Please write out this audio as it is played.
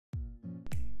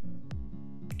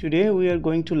Today we are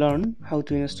going to learn how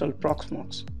to install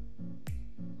Proxmox.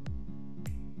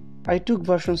 I took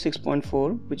version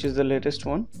 6.4, which is the latest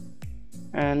one,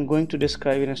 and going to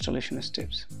describe installation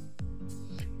steps.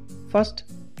 First,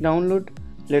 download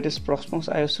latest Proxmox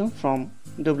ISO from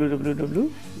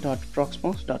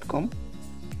www.proxmox.com.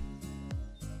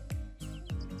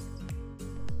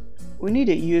 We need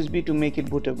a USB to make it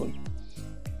bootable.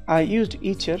 I used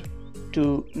Etcher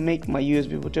to make my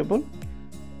USB bootable.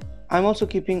 I'm also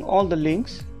keeping all the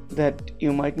links that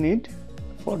you might need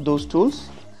for those tools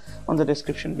on the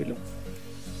description below.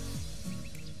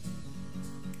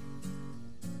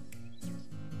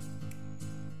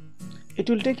 It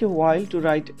will take a while to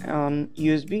write on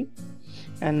USB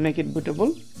and make it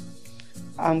bootable.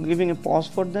 I'm giving a pause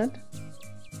for that.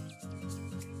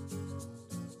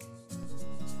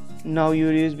 Now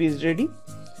your USB is ready.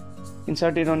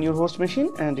 Insert it on your host machine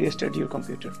and restart your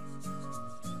computer.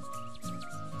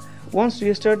 Once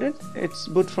restarted, it's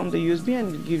boot from the USB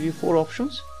and it gives you 4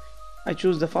 options. I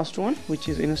choose the first one, which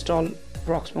is install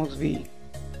Proxmox VE.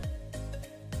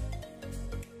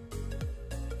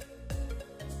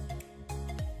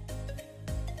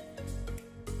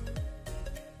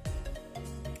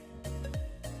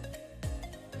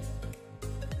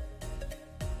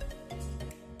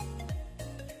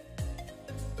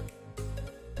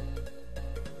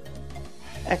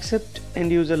 Accept end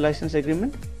user license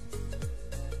agreement.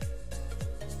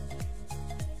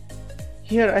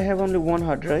 Here I have only one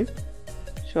hard drive,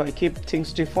 so I keep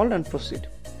things default and proceed.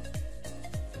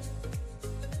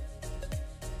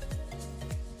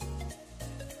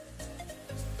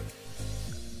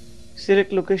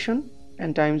 Select location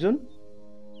and time zone.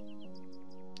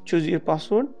 Choose your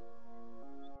password.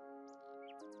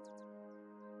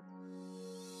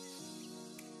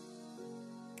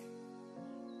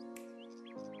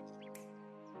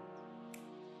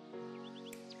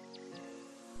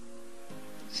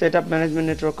 Set up management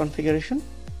network configuration.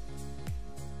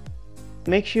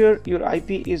 Make sure your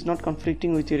IP is not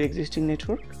conflicting with your existing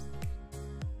network.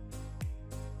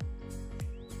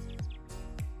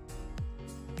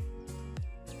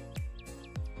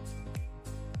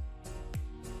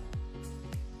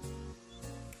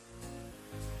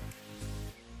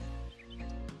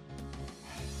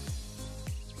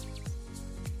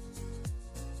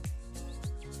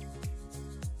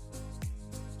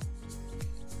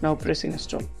 Now press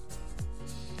install.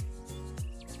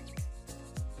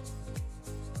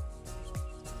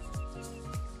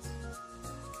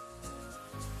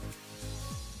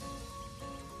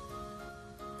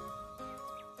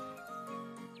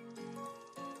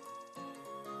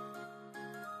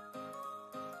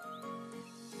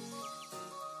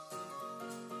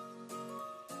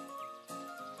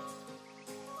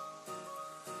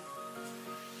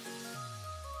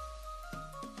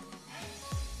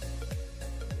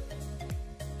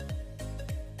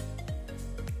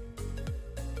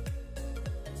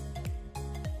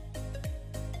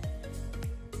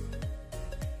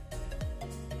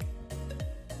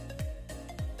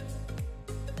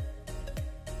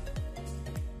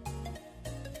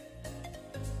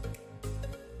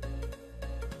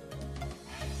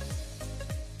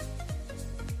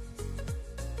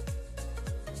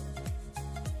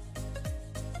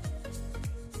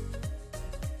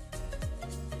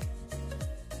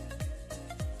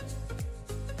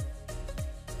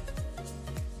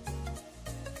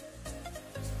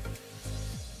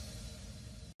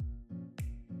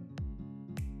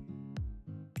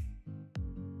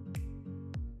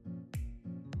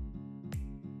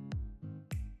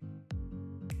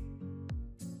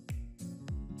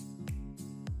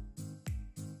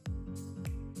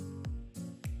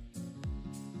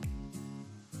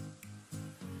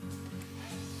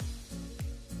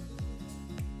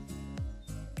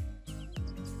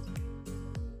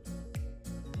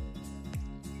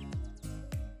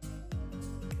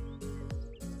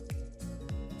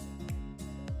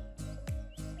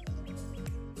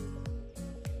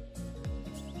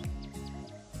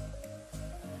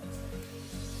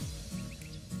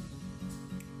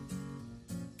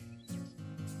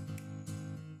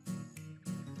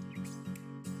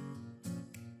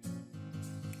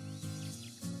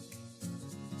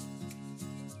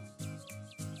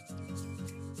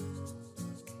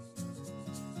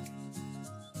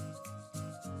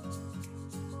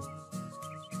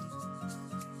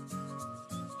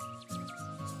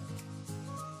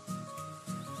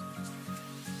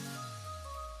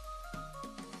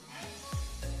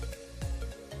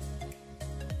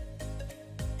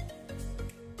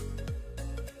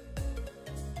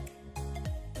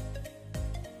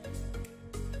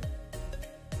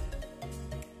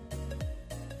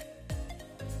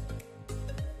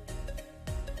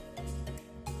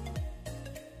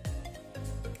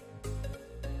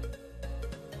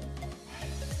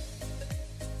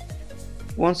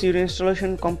 Once your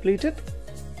installation completed,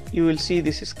 you will see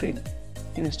this screen: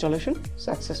 installation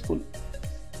successful.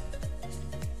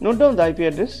 Note down the IP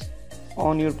address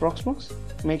on your Proxmox.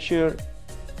 Make sure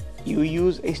you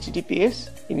use HTTPS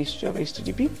instead of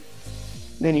HTTP,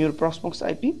 then your Proxmox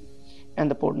IP and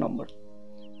the port number.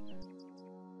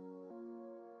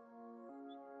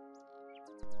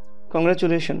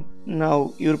 Congratulations,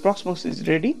 now your Proxmox is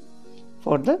ready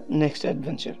for the next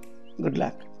adventure. Good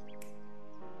luck.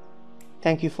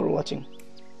 Thank you for watching.